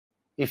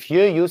If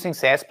you're using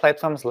SaaS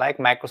platforms like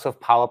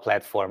Microsoft Power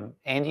Platform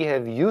and you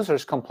have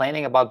users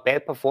complaining about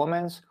bad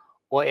performance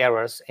or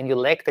errors and you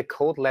lack the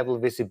code level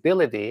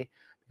visibility,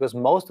 because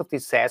most of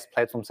these SaaS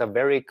platforms are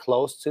very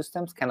closed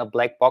systems, kind of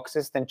black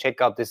boxes, then check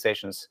out these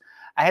sessions.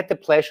 I had the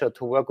pleasure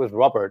to work with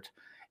Robert,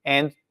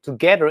 and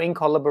together in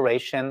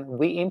collaboration,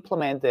 we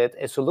implemented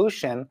a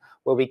solution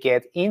where we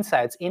get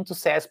insights into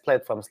SaaS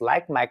platforms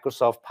like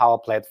Microsoft Power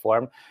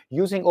Platform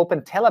using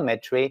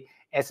OpenTelemetry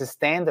as a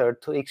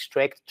standard to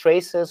extract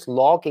traces,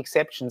 log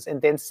exceptions, and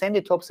then send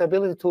it to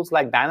observability tools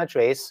like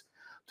Dynatrace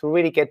to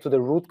really get to the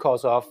root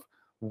cause of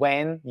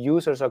when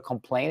users are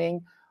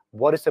complaining,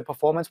 what is the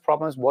performance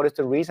problems, what is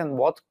the reason,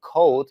 what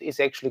code is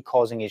actually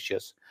causing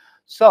issues.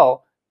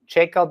 So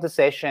check out the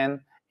session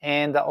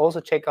and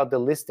also check out the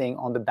listing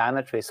on the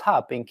Dynatrace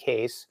Hub in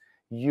case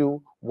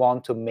you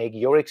want to make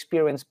your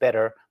experience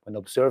better when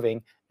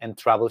observing and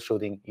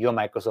troubleshooting your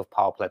Microsoft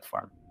Power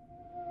Platform.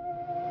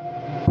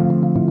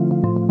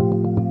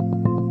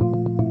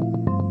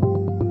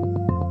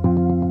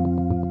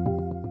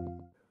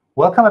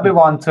 Welcome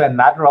everyone to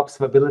another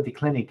observability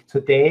clinic.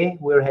 Today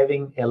we're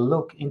having a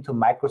look into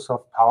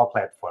Microsoft Power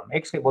Platform.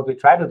 Actually, what we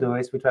try to do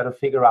is we try to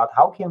figure out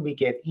how can we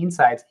get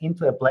insights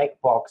into a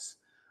black box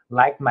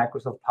like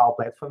Microsoft Power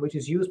Platform, which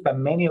is used by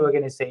many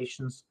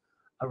organizations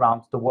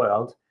around the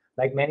world.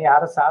 Like many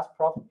other SaaS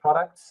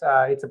products,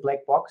 it's a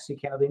black box. You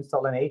cannot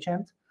install an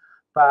agent.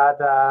 But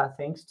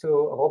thanks to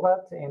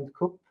Robert and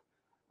Kupp,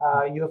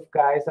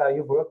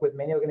 you've worked with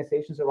many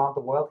organizations around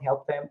the world,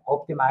 helped them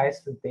optimize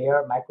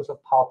their Microsoft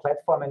Power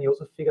Platform, and you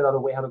also figured out a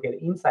way how to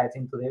get insights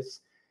into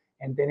this.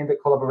 And then in the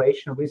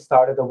collaboration we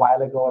started a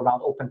while ago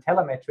around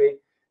OpenTelemetry,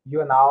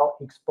 you are now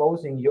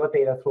exposing your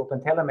data through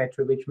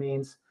OpenTelemetry, which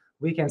means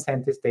we can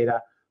send this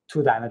data to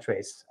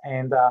Dynatrace.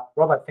 And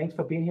Robert, thanks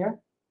for being here.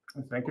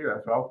 Thank you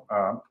as well.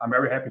 I'm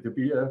very happy to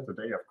be here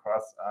today, of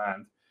course.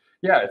 And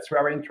yeah, it's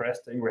very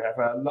interesting. We have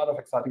a lot of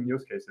exciting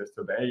use cases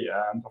today.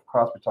 And of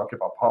course, we talk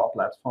about Power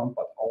Platform,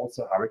 but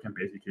also how we can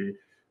basically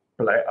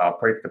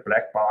break the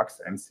black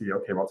box and see,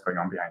 okay, what's going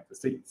on behind the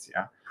scenes.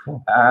 Yeah.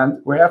 Cool.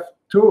 And we have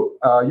two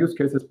use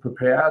cases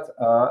prepared.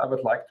 I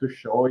would like to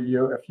show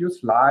you a few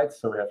slides.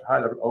 So we have a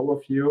high-level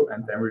overview,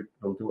 and then we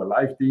will do a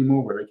live demo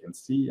where we can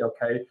see,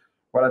 okay,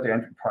 what are the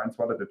entry points,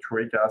 what are the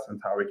triggers,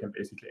 and how we can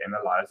basically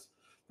analyze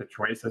the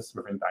traces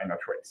within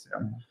Dynatrace.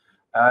 Yeah.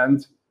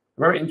 And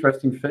very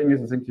interesting thing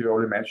is, I think you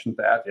already mentioned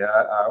that,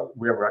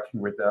 we are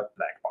working with a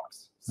black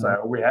box.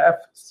 So we have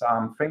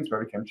some things where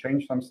we can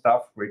change some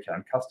stuff, we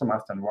can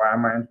customize the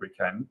environment, we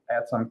can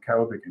add some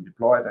code, we can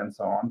deploy it and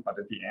so on. But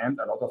at the end,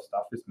 a lot of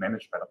stuff is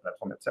managed by the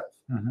platform itself.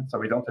 So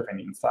we don't have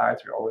any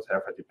insights. We always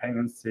have a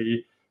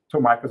dependency to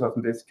Microsoft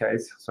in this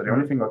case. So the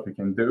only thing what we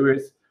can do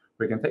is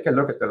we can take a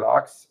look at the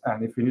logs,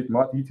 and if we need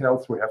more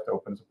details, we have the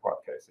open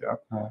support case.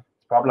 The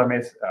problem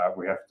is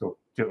we have to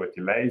deal with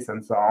delays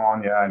and so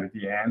on, and at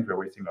the end we're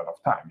wasting a lot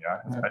of time,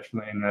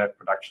 especially in a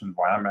production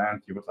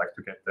environment. You would like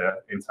to get the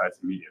insights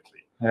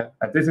immediately,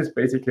 and this is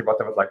basically what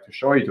I would like to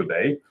show you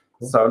today.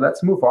 So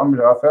let's move on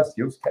with our first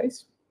use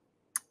case,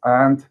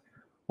 and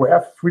we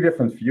have three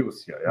different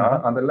views here.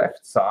 On the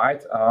left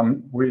side,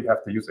 we have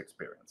the user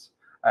experience,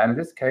 and in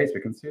this case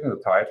we can see in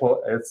the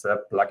title it's a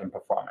plugin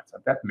performance,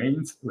 and that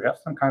means we have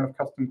some kind of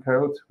custom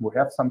code, we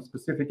have some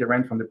specific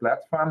event from the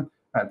platform,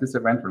 and this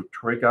event will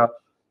trigger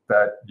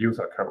that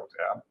user code.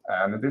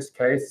 And in this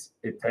case,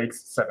 it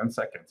takes 7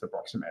 seconds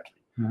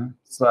approximately.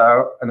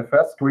 So in the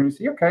first screen, you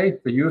see, okay,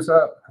 the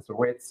user has to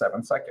wait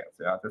 7 seconds.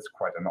 That's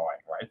quite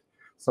annoying, right?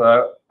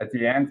 So at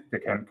the end, they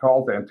can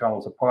call the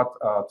internal support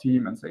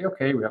team and say,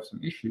 okay, we have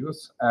some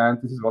issues,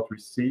 and this is what we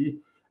see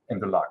in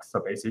the logs. So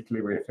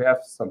basically, we have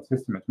some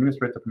system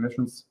administrator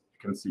permissions.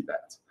 You can see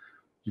that.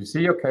 You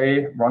see,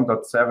 okay,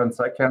 1.7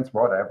 seconds,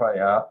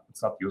 whatever,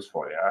 it's not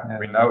useful.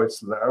 We know it's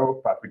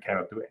slow, but we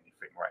cannot do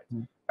anything,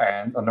 right?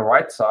 And on the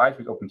right side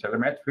with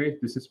OpenTelemetry,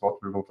 this is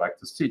what we would like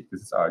to see.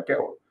 This is our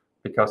goal,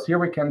 because here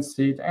we can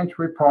see the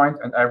entry point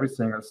and every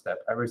single step,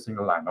 every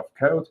single line of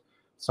code,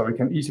 so we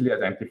can easily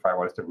identify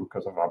what is the root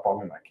cause of our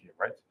bottleneck here,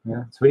 right?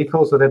 Yeah, it's really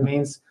cool. So that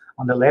means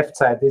on the left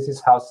side, this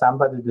is how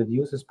somebody that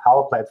uses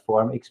Power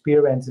Platform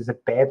experiences a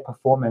bad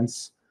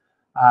performance,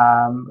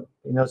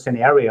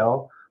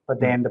 scenario. But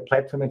then the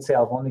platform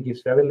itself only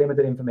gives very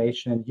limited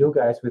information, and you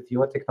guys with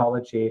your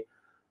technology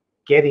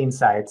get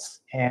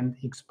insights and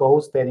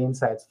expose that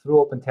insights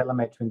through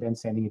OpenTelemetry and then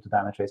sending it to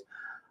Dynatrace.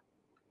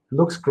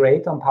 Looks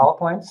great on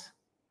PowerPoints.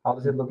 How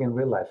does it look in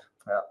real life?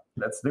 Yeah,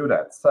 let's do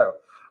that. So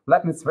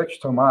let me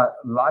switch to my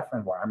live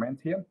environment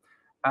here.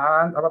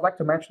 And I would like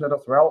to mention that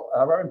as well.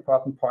 A very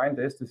important point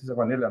is this is a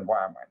vanilla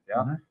environment.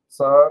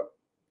 So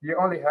you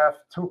only have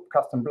 2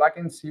 custom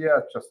plugins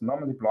here, just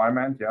normal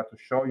deployment, to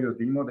show you a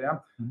demo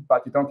there,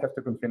 but you don't have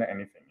to configure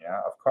anything.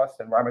 Of course,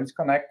 the environment is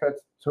connected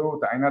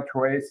to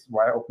Dynatrace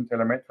via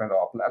OpenTelemetry and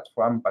our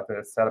platform, but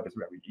the setup is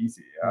very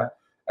easy.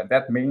 And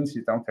that means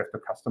you don't have to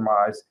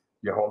customize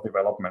your whole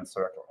development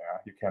circle.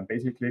 You can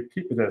basically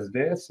keep it as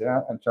this,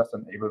 and just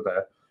enable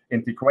the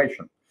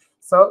integration.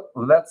 So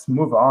let's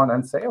move on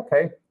and say,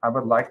 okay, I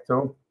would like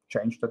to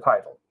change the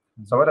title.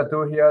 So what I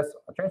do here is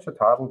I change the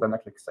title, then I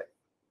click Save.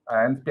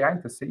 And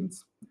behind the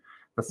scenes,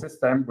 the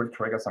system will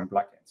trigger some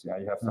plugins. Yeah,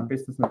 you have some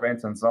business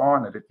events and so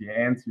on, and at the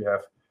end, you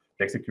have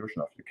the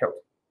execution of your code.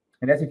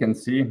 And as you can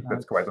see,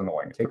 that's quite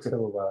annoying. It takes a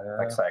little while,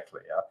 yeah.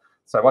 Exactly, yeah.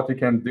 So what you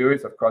can do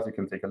is, of course, you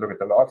can take a look at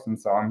the logs and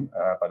so on,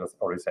 but as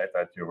already said,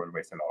 that you will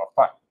waste a lot of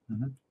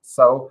time.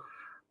 So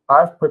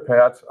I've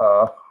prepared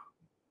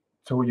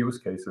 2 use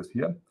cases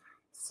here.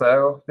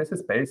 So this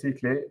is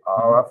basically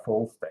our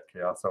full stack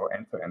here, so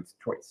end-to-end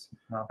trace.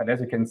 And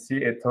as you can see,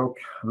 it took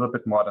a little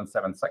bit more than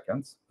 7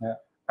 seconds.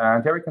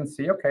 And here we can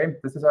see, okay,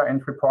 this is our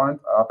entry point,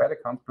 our bad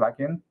account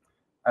plugin.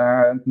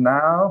 And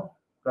now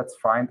let's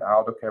find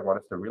out, okay, what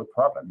is the real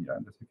problem here?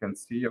 And as you can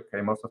see,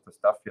 okay, most of the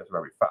stuff here is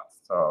very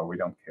fast, so we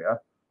don't care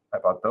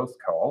about those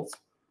calls.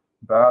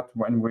 But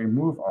when we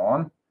move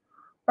on,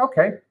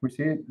 okay, we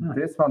see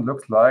this one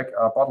looks like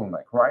a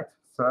bottleneck, right?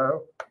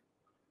 So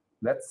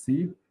let's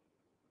see.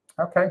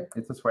 Okay,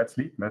 it's a sweat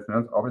sleep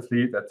method.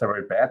 Obviously, that's a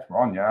very bad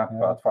one,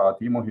 but for our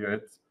demo here,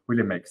 it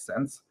really makes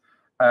sense.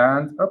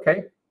 And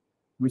okay,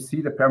 we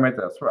see the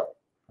parameter as well.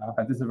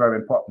 And this is a very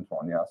important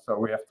one, So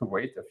we have to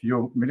wait a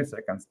few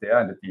milliseconds there,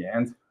 and at the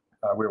end,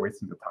 we're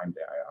wasting the time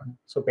there.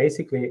 So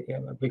basically,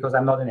 because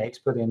I'm not an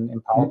expert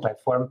in Power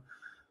Platform,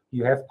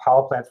 you have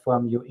Power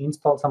Platform, you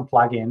install some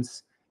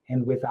plugins,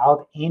 and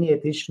without any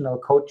additional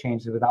code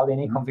changes, without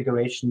any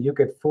configuration, you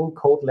get full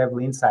code level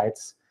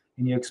insights,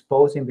 and you're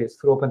exposing this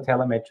through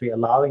OpenTelemetry,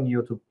 allowing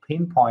you to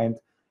pinpoint,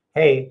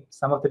 hey,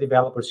 some of the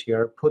developers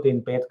here put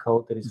in bad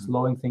code that is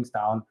slowing things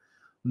down.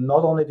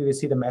 Not only do you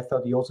see the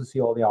method, you also see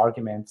all the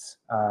arguments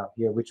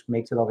here, which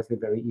makes it obviously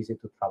very easy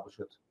to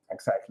troubleshoot.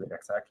 Exactly.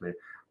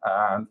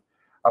 And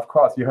of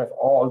course, you have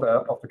all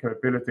the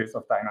capabilities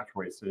of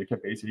Dynatrace. So you can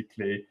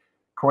basically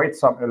create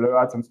some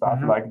alerts and stuff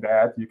like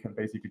that. You can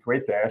basically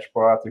create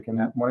dashboards. You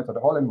can monitor the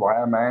whole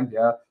environment.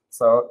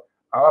 So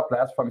our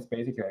platform is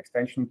basically an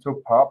extension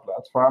to Power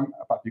Platform,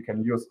 but you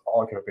can use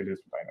all capabilities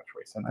of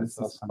Dynatrace. And this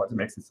is what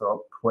makes it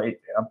so great.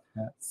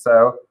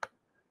 So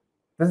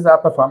this is our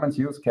performance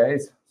use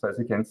case. So as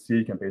you can see,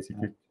 you can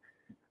basically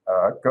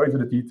go into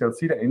the details,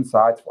 see the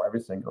insights for every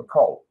single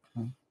call.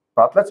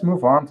 But let's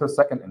move on to a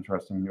second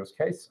interesting use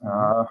case.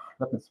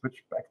 Let me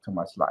switch back to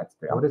my slides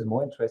there. What is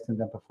more interesting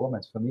than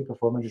performance? For me,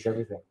 performance is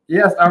everything.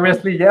 Yes,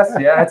 obviously, yes.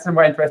 It's a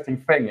more interesting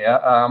thing.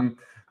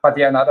 But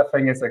another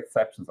thing is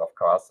exceptions, of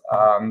course.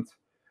 And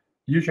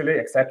usually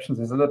exceptions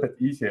is a little bit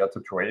easier to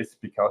trace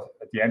because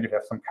at the end you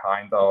have some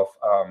kind of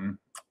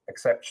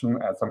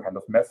exception and some kind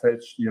of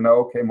message,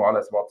 okay, more or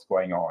less what's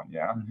going on,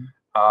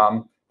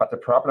 but the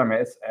problem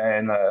is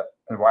in an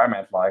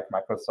environment like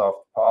Microsoft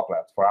Power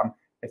Platform,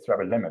 it's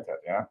very limited,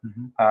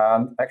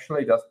 And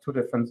actually, there's 2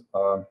 different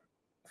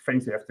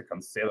things you have to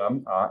consider.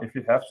 If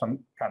you have some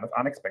kind of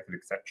unexpected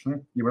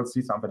exception, you will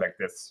see something like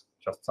this,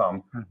 just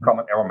some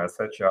common error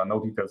message, no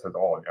details at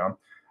all,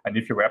 And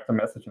if you wrap the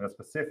message in a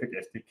specific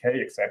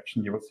SDK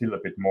exception, you will see a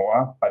little bit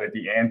more, but at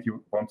the end,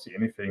 you won't see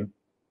anything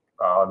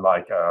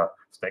like a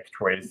stack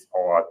trace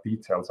or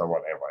details or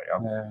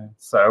whatever.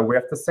 So we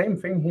have the same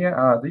thing here,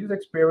 the user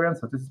experience.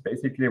 So this is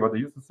basically what the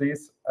user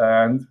sees,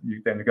 and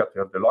then you got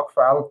the log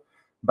file,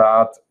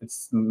 but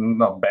it's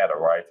not better,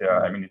 right?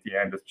 I mean, at the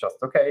end, it's just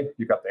okay.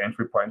 You got the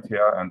entry point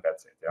here, and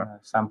that's it.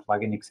 Some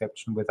plugin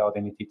exception without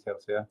any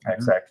details.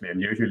 Exactly.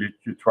 And usually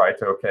you try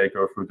to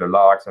go through the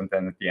logs, and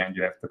then at the end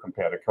you have to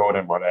compare the code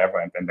and whatever,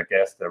 and then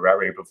the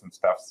variables and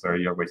stuff. So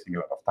you're wasting a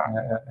lot of time.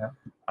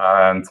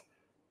 And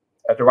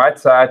at the right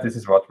side, this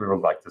is what we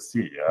would like to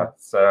see.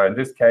 So in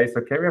this case,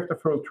 okay, we have the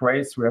full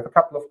trace. We have a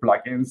couple of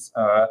plugins,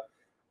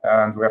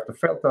 and we have the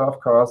filter, of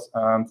course.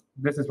 And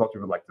this is what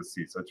we would like to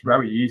see. So it's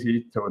very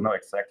easy to know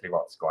exactly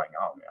what's going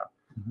on.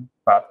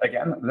 But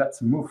again,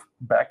 let's move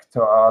back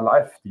to our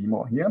live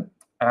demo here.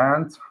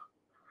 And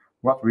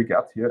what we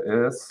got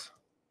here is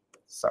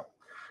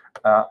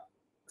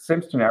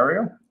same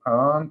scenario.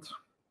 And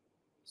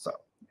so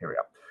here we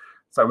are.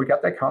 So we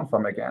got the account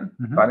form again.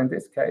 But in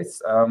this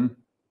case,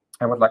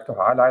 I would like to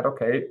highlight,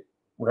 okay,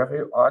 we have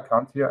our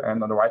account here,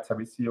 and on the right side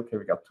we see, okay,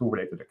 we got 2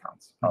 related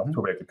accounts,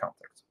 2 related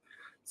contacts.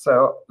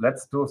 So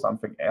let's do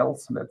something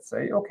else. Let's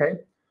say, okay,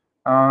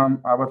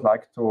 I would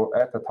like to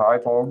add the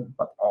title,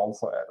 but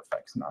also add a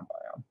fax number.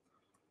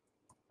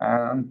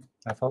 And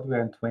I thought we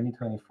were in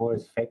 2024.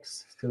 Is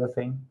fax still a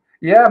thing?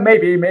 Yeah,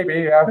 maybe.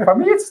 For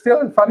me, it's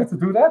still funny to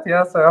do that.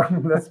 So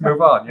let's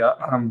move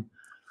on.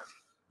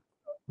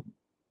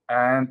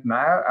 And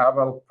now I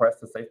will press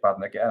the save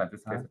button again. In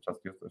this case, I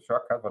just used the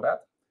shortcut for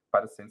that,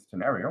 by the same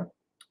scenario.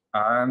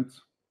 And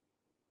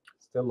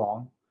still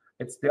long.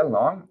 It's still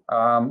long.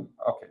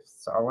 Okay,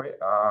 sorry. If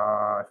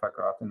I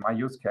got in my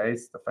use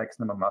case, the fax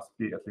number must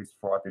be at least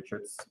 4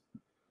 digits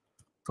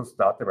to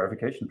start the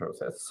verification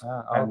process.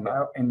 And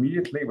now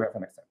immediately we have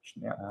an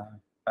exception.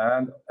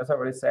 And as I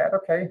already said,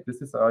 okay, this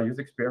is our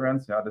user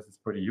experience. This is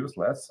pretty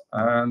useless.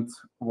 And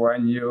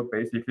when you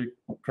basically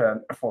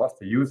can force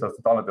the users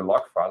to download the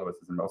log file, which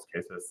is in most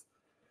cases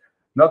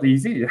not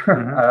easy,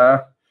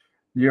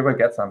 you will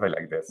get something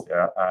like this.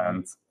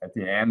 And at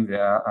the end,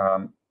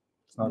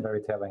 it's not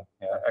very telling.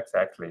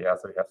 Exactly.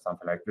 So you have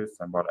something like this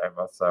and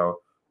whatever.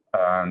 So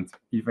And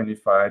even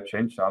if I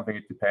change something,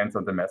 it depends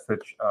on the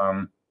message.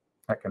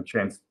 I can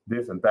change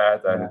this and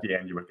that, and at the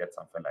end you will get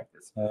something like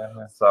this.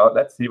 So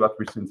let's see what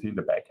we can see in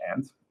the back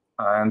end.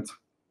 And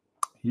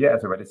here,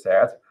 as I already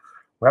said,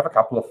 we have a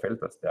couple of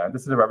filters there. And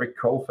this is a very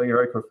cool thing, a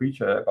very cool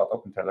feature about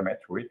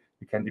OpenTelemetry.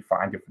 You can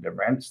define different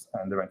events,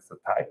 and events the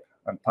type.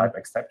 And type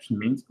exception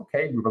means,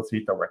 okay, we will see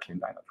it directly in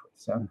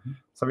Dynatrace.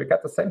 So we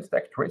got the same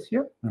stack trace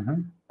here.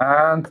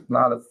 And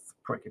now let's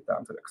break it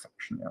down to the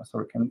exception. So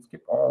we can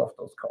skip all of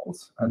those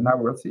calls. And now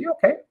we'll see,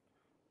 okay,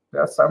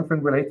 there's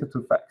something related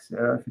to facts.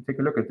 If you take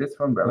a look at this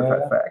one,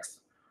 verify facts.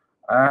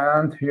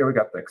 And here we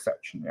got the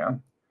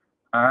exception.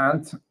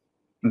 And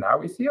now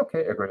we see,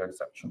 okay, a great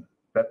exception.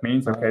 That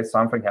means, okay,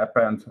 something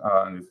happened,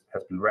 and it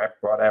has been wrapped,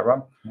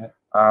 whatever.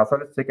 So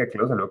let's take a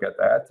closer look at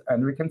that.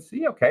 And we can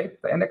see, okay,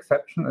 the end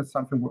exception is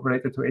something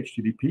related to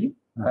HTTP.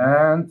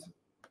 And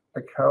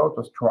the code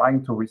was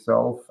trying to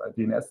resolve a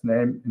DNS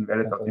name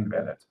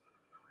invalid.invalid.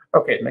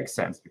 Okay, it makes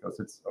sense because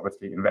it's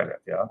obviously invalid,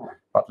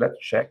 But let's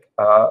check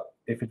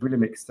if it really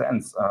makes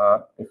sense.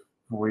 If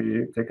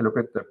we take a look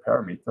at the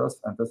parameters,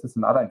 and this is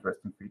another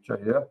interesting feature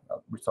here.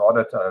 We saw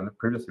that in the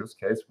previous use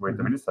case with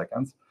the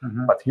milliseconds,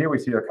 but here we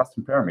see a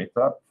custom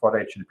parameter for the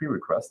HTTP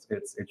request.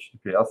 It's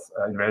HTTPS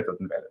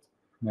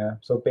invalid.invalid.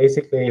 So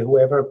basically,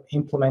 whoever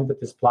implemented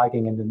this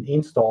plugin and then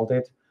installed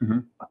it,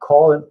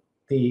 call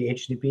the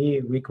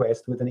HTTP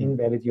request with an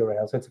invalid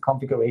URL. So it's a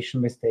configuration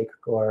mistake,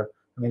 or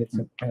I mean, it's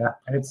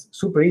and it's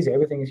super easy.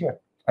 Everything is here.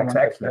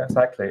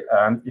 Exactly.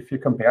 And if you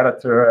compare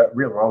that to a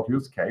real-world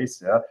use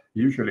case,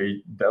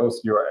 usually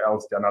those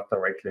URLs, they're not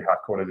directly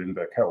hard-coded in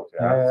the code.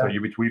 So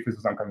you retrieve this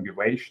with some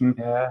configuration,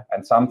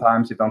 and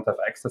sometimes you don't have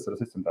access to the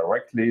system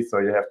directly, so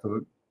you have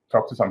to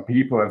talk to some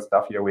people and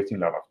stuff. You're wasting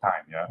a lot of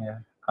time.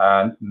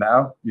 And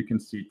now you can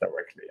see it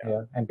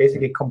directly. And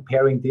basically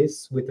comparing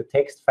this with the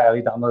text file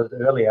you downloaded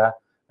earlier,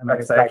 I mean,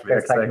 it's like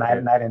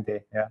night and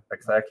day.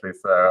 Exactly.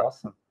 So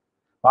awesome.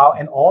 Wow.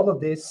 And all of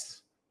this.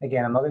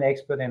 Again, I'm not an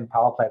expert in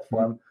Power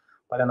Platform,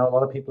 but I know a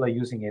lot of people are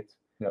using it.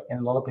 And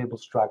a lot of people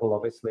struggle,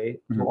 obviously,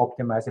 to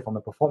optimize it from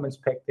a performance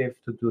perspective,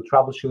 to do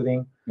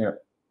troubleshooting.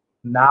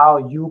 Now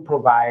you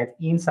provide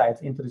insights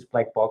into this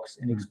black box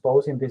and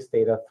exposing this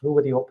data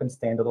through the open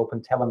standard,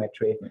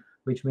 OpenTelemetry,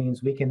 which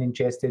means we can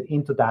ingest it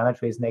into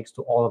Dynatrace next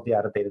to all of the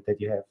other data that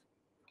you have.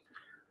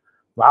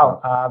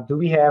 Wow. Do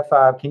we have,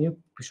 can you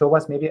show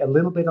us maybe a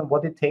little bit on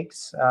what it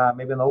takes,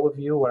 maybe an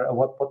overview, or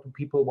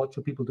what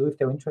should people do if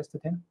they're interested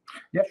in?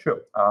 Yeah,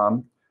 sure.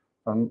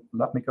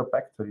 Let me go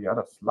back to the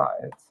other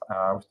slides.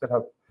 We still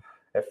have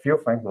a few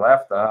things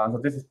left. So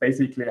this is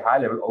basically a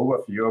high-level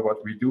overview of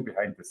what we do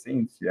behind the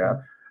scenes.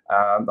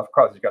 And of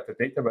course, you got the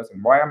database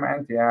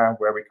environment,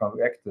 where we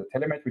collect the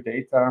telemetry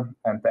data,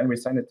 and then we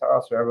send it to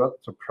our server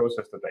to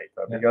process the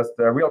data. Because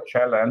the real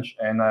challenge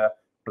in a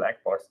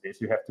black box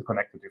is you have to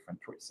connect to different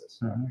traces.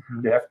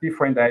 You have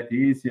different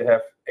IDs, you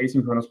have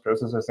asynchronous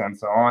processes and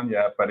so on,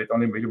 but it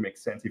only really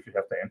makes sense if you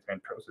have the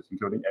end-to-end process,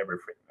 including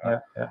everything.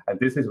 And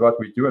this is what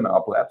we do in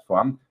our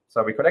platform.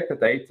 So we collect the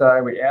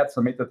data, we add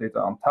some metadata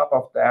on top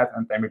of that,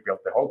 and then we build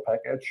the whole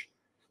package,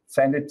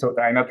 send it to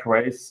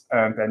Dynatrace,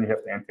 and then you have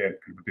the end-to-end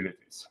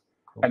capabilities.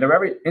 And a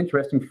very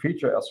interesting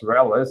feature as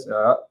well is,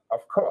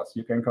 of course,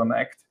 you can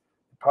connect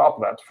Power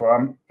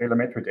Platform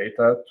telemetry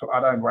data to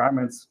other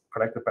environments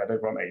collected by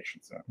their own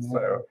agents.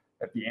 So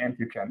at the end,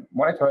 you can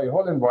monitor your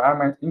whole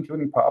environment,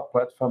 including Power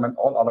Platform and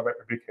all other web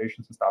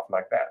applications and stuff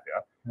like that.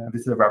 And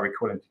this is a very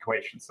cool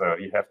integration. So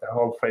you have the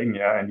whole thing,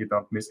 and you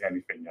don't miss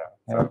anything.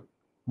 So,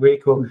 very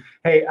cool.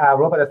 Hey,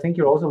 Robert, I think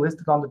you're also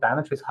listed on the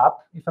Dynatrace Hub,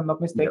 if I'm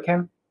not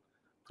mistaken.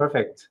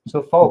 Perfect.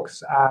 So,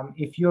 folks,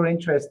 if you're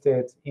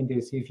interested in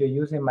this, if you're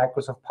using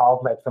Microsoft Power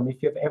Platform,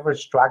 if you've ever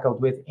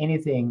struggled with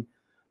anything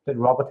that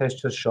Robert has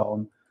just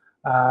shown,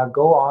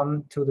 go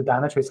on to the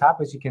Dynatrace Hub,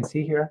 as you can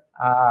see here.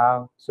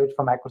 Search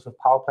for Microsoft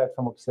Power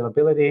Platform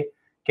Observability.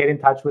 Get in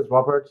touch with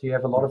Robert. You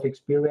have a lot of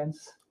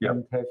experience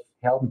and have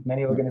helped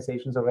many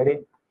organizations already.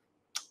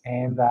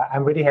 And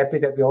I'm really happy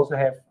that we also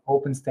have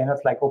open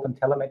standards like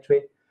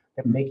OpenTelemetry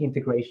that make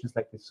integrations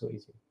like this so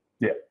easy.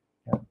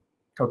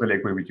 Totally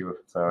agree with you.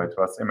 So it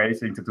was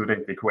amazing to do the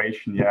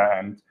integration.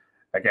 And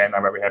again,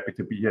 I'm very happy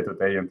to be here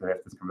today and to have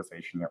this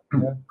conversation.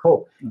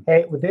 Cool.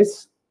 Hey, with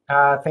this,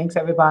 thanks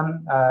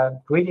everyone.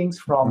 Greetings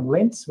from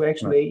Linz. We're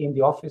actually in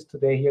the office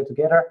today here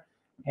together,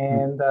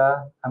 and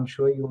I'm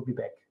sure you will be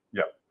back.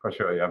 Yeah, for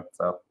sure.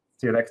 So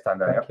see you next time.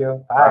 Thank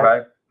you. Bye.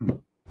 Bye.